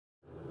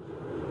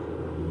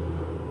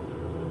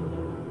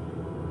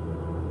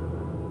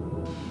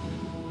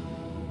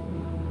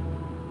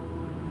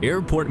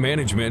Airport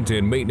management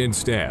and maintenance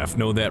staff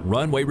know that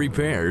runway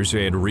repairs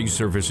and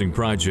resurfacing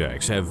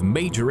projects have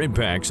major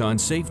impacts on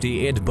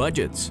safety and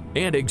budgets,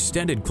 and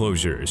extended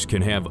closures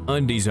can have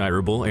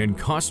undesirable and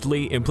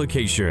costly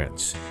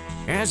implications.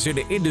 As an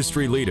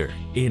industry leader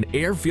in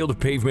airfield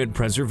pavement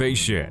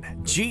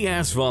preservation,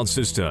 Asphalt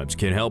Systems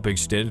can help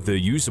extend the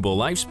usable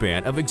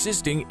lifespan of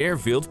existing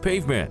airfield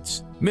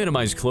pavements,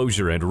 minimize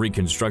closure and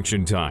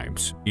reconstruction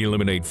times,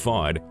 eliminate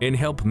fraud, and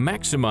help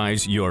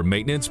maximize your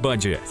maintenance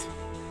budget.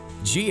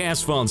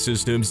 Asphalt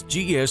Systems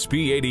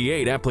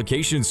GSP88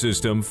 application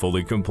system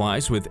fully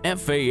complies with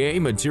FAA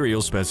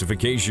material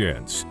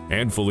specifications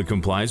and fully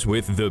complies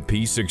with the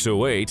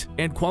P608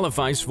 and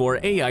qualifies for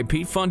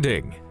AIP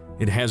funding.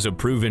 It has a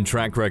proven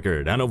track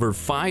record on over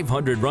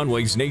 500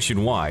 runways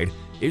nationwide,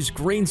 is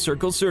Green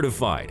Circle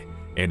certified,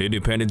 and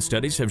independent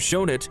studies have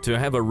shown it to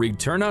have a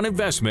return on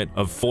investment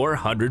of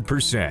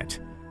 400%.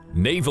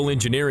 Naval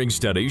engineering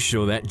studies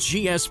show that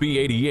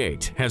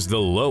GSP88 has the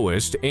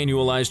lowest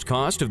annualized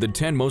cost of the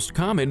 10 most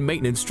common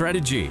maintenance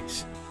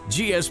strategies.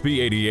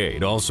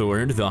 GSP88 also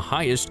earned the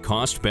highest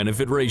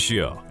cost-benefit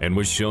ratio and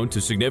was shown to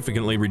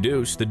significantly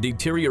reduce the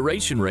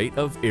deterioration rate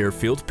of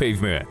airfield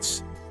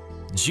pavements.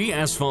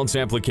 Asphalt's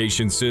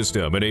application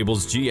system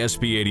enables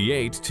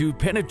GSP88 to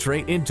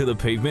penetrate into the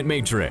pavement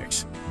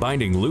matrix,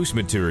 binding loose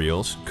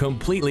materials,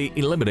 completely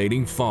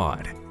eliminating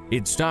fraud.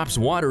 It stops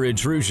water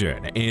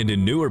intrusion and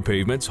in newer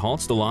pavements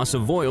halts the loss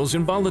of oils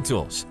and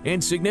volatiles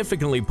and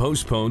significantly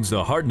postpones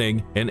the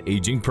hardening and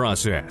aging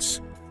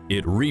process.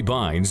 It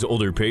rebinds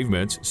older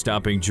pavements,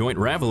 stopping joint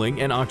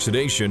raveling and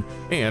oxidation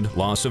and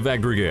loss of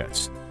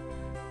aggregates.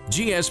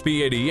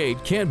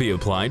 GSP88 can be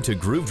applied to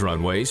grooved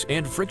runways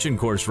and friction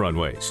course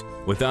runways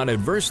without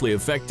adversely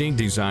affecting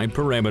design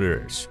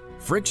parameters.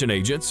 Friction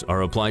agents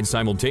are applied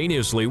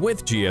simultaneously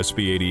with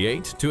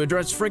GSP88 to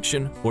address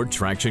friction or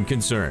traction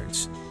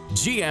concerns.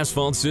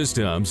 Asphalt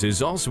Systems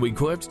is also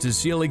equipped to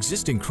seal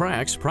existing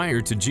cracks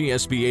prior to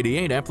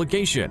GSP88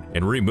 application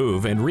and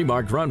remove and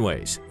remark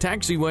runways,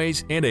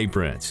 taxiways, and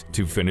aprons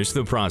to finish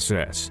the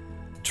process.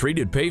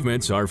 Treated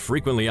pavements are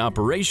frequently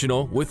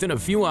operational within a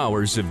few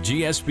hours of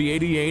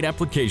GSP88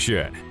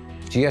 application.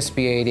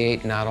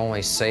 GSP88 not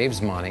only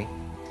saves money,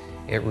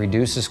 it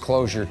reduces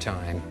closure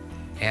time,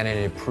 and it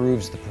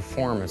improves the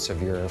performance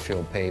of your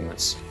airfield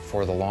pavements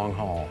for the long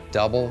haul.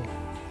 Double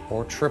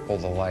or triple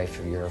the life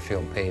of your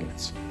airfield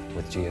pavements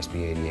with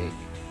GSP88.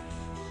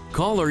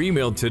 Call or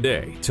email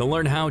today to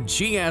learn how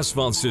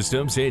Asphalt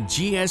Systems and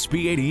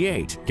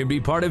GSP88 can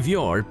be part of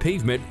your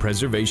pavement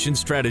preservation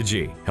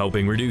strategy,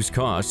 helping reduce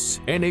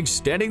costs and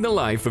extending the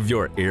life of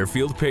your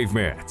airfield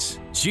pavements.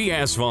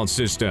 Asphalt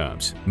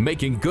Systems,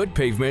 making good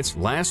pavements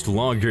last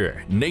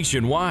longer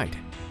nationwide.